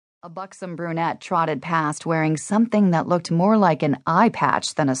A buxom brunette trotted past wearing something that looked more like an eye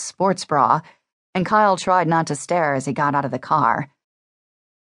patch than a sports bra, and Kyle tried not to stare as he got out of the car.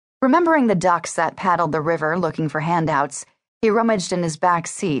 Remembering the ducks that paddled the river looking for handouts, he rummaged in his back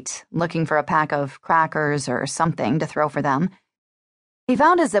seat, looking for a pack of crackers or something to throw for them. He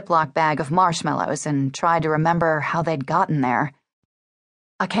found a Ziploc bag of marshmallows and tried to remember how they'd gotten there.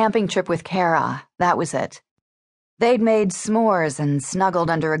 A camping trip with Kara, that was it. They'd made s'mores and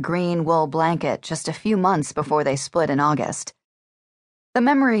snuggled under a green wool blanket just a few months before they split in August. The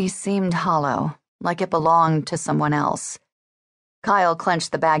memory seemed hollow, like it belonged to someone else. Kyle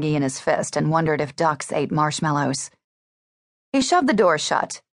clenched the baggie in his fist and wondered if ducks ate marshmallows. He shoved the door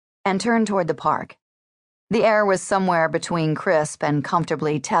shut and turned toward the park. The air was somewhere between crisp and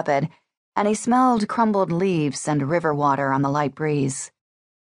comfortably tepid, and he smelled crumbled leaves and river water on the light breeze.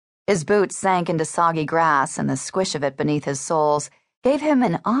 His boots sank into soggy grass, and the squish of it beneath his soles gave him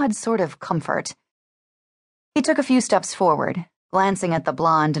an odd sort of comfort. He took a few steps forward, glancing at the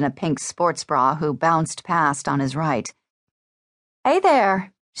blonde in a pink sports bra who bounced past on his right. "Hey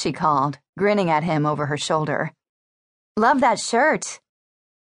there," she called, grinning at him over her shoulder. "Love that shirt."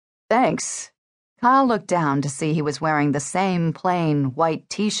 "Thanks." Kyle looked down to see he was wearing the same plain white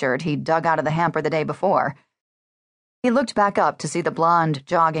t-shirt he'd dug out of the hamper the day before. He looked back up to see the blonde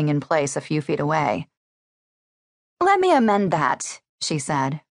jogging in place a few feet away. "Let me amend that," she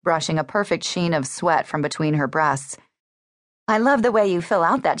said, brushing a perfect sheen of sweat from between her breasts. "I love the way you fill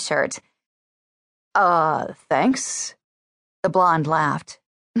out that shirt." Thanks?" The blonde laughed.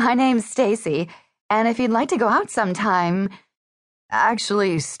 "My name's Stacy, and if you'd like to go out sometime—"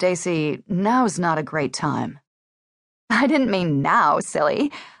 "Actually, Stacy, now's not a great time." "I didn't mean now,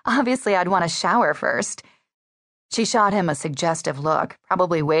 silly. Obviously, I'd want to shower first." She shot him a suggestive look,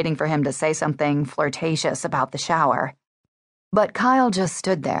 probably waiting for him to say something flirtatious about the shower. But Kyle just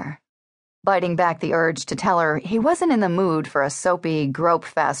stood there, biting back the urge to tell her he wasn't in the mood for a soapy grope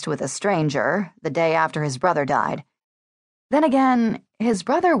fest with a stranger the day after his brother died. Then again, his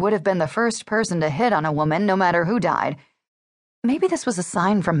brother would have been the first person to hit on a woman no matter who died. Maybe this was a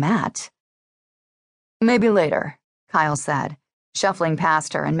sign from Matt. "Maybe later," Kyle said, shuffling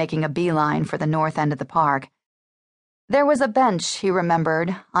past her and making a beeline for the north end of the park. There was a bench, he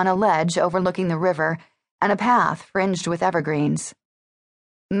remembered, on a ledge overlooking the river, and a path fringed with evergreens.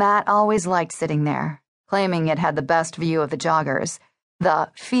 Matt always liked sitting there, claiming it had the best view of the joggers,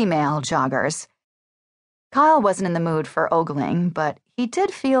 the female joggers. Kyle wasn't in the mood for ogling, but he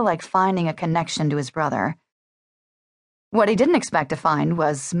did feel like finding a connection to his brother. What he didn't expect to find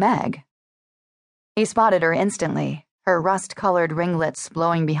was Meg. He spotted her instantly, her rust-colored ringlets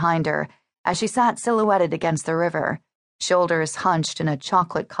blowing behind her as she sat silhouetted against the river, shoulders hunched in a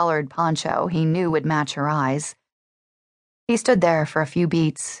chocolate-colored poncho he knew would match her eyes. He stood there for a few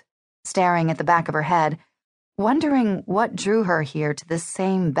beats, staring at the back of her head, wondering what drew her here to this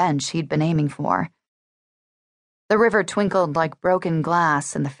same bench he'd been aiming for. The river twinkled like broken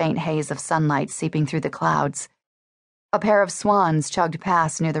glass in the faint haze of sunlight seeping through the clouds. A pair of swans chugged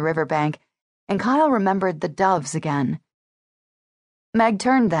past near the riverbank, and Kyle remembered the doves again. Meg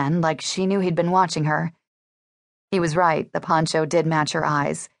turned then, like she knew he'd been watching her. He was right, the poncho did match her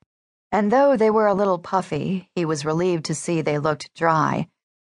eyes, and though they were a little puffy, he was relieved to see they looked dry.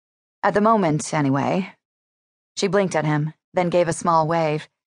 At the moment, anyway. She blinked at him, then gave a small wave.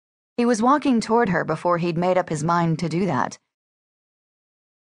 He was walking toward her before he'd made up his mind to do that.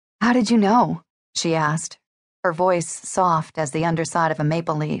 "How did you know?" she asked, her voice soft as the underside of a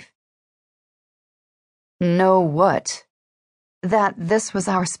maple leaf. "Know what?" "That this was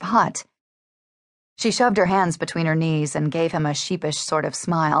our spot." She shoved her hands between her knees and gave him a sheepish sort of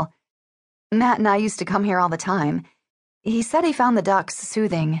smile. "Matt and I used to come here all the time. He said he found the ducks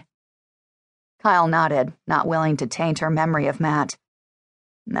soothing." Kyle nodded, not willing to taint her memory of Matt.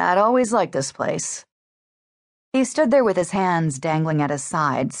 "Matt always liked this place." He stood there with his hands dangling at his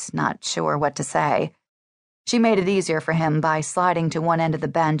sides, not sure what to say. She made it easier for him by sliding to one end of the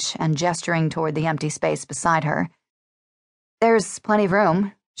bench and gesturing toward the empty space beside her. "There's plenty of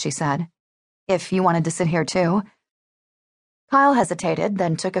room," she said, "if you wanted to sit here too." Kyle hesitated,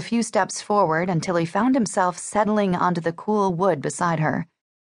 then took a few steps forward until he found himself settling onto the cool wood beside her.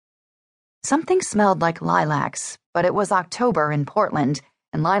 Something smelled like lilacs, but it was October in Portland,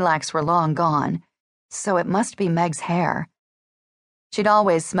 and lilacs were long gone, so it must be Meg's hair. She'd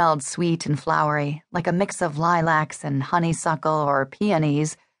always smelled sweet and flowery, like a mix of lilacs and honeysuckle or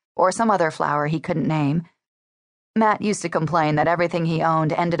peonies, or some other flower he couldn't name. Matt used to complain that everything he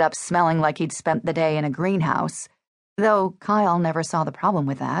owned ended up smelling like he'd spent the day in a greenhouse, though Kyle never saw the problem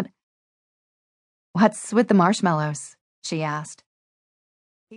with that. "What's with the marshmallows?" she asked.